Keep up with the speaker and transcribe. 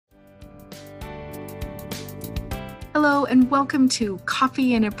Hello and welcome to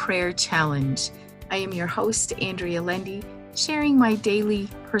Coffee and a Prayer Challenge. I am your host, Andrea Lendy, sharing my daily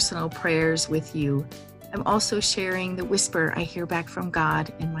personal prayers with you. I'm also sharing the whisper I hear back from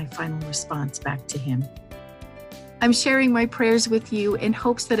God and my final response back to Him. I'm sharing my prayers with you in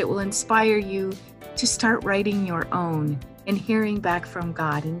hopes that it will inspire you to start writing your own and hearing back from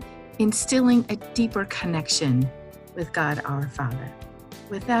God and instilling a deeper connection with God our Father.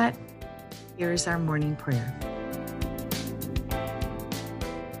 With that, here is our morning prayer.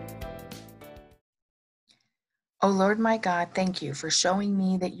 O Lord my God, thank you for showing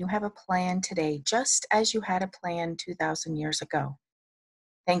me that you have a plan today, just as you had a plan 2,000 years ago.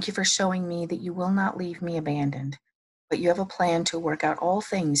 Thank you for showing me that you will not leave me abandoned, but you have a plan to work out all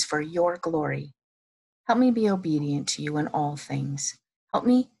things for your glory. Help me be obedient to you in all things. Help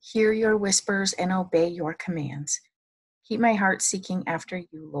me hear your whispers and obey your commands. Keep my heart seeking after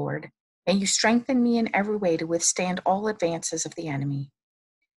you, Lord. May you strengthen me in every way to withstand all advances of the enemy.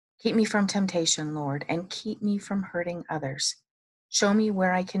 Keep me from temptation, Lord, and keep me from hurting others. Show me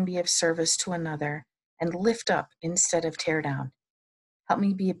where I can be of service to another and lift up instead of tear down. Help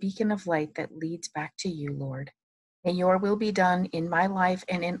me be a beacon of light that leads back to you, Lord. May your will be done in my life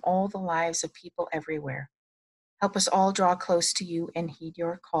and in all the lives of people everywhere. Help us all draw close to you and heed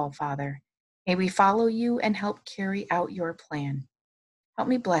your call, Father. May we follow you and help carry out your plan. Help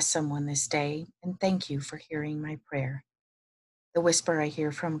me bless someone this day, and thank you for hearing my prayer. The whisper I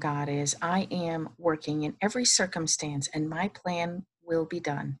hear from God is, I am working in every circumstance and my plan will be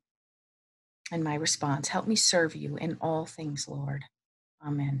done. And my response, help me serve you in all things, Lord.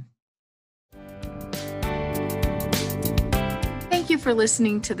 Amen. Thank you for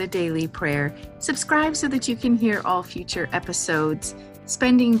listening to the Daily Prayer. Subscribe so that you can hear all future episodes,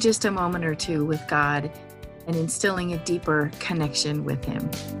 spending just a moment or two with God and instilling a deeper connection with Him.